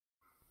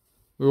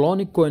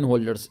LUNC coin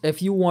holders,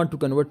 if you want to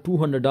convert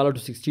 $200 to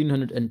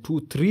 1600 in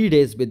 2-3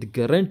 days with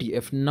guarantee,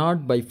 if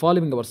not by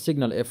following our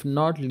signal, if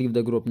not leave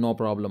the group, no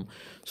problem.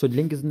 So the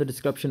link is in the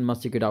description,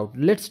 must check it out.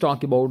 Let's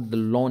talk about the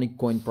LUNC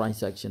coin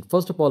price action.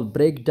 First of all,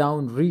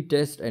 breakdown,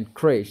 retest and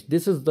crash.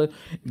 This is the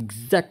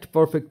exact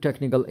perfect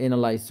technical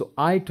analysis. So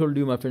I told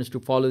you my friends to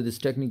follow this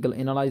technical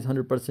analysis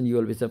 100%, you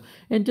will be safe.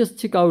 And just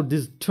check out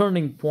this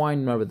turning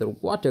point, my brother.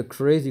 What a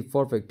crazy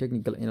perfect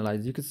technical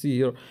analysis. You can see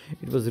here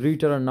it was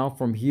return now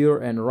from here,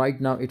 and right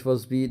now it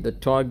was the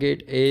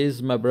target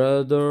is, my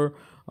brother,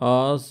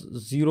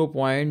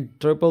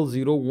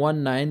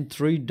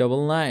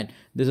 0.00019399.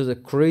 This is a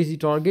crazy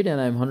target, and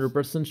I'm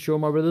 100% sure,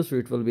 my brothers, so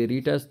it will be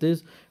retest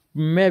this.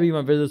 Maybe,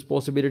 my brothers,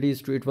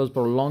 possibilities to it was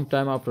for a long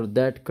time after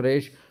that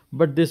crash,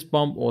 but this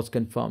pump was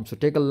confirmed. So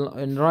take a,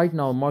 and right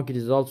now market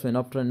is also in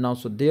uptrend now,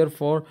 so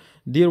therefore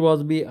there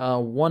was be a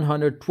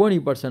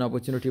 120%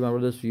 opportunity, my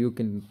brothers. So you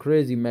can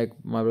crazy make,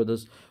 my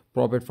brothers,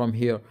 profit from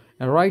here.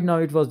 And right now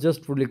it was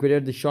just to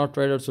liquidate the short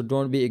trader, so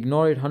don't be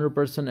ignore it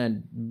 100%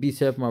 and be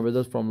safe, my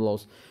brothers, from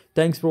loss.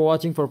 Thanks for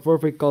watching. For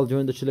perfect call,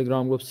 join the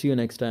Telegram group. See you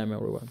next time,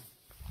 everyone.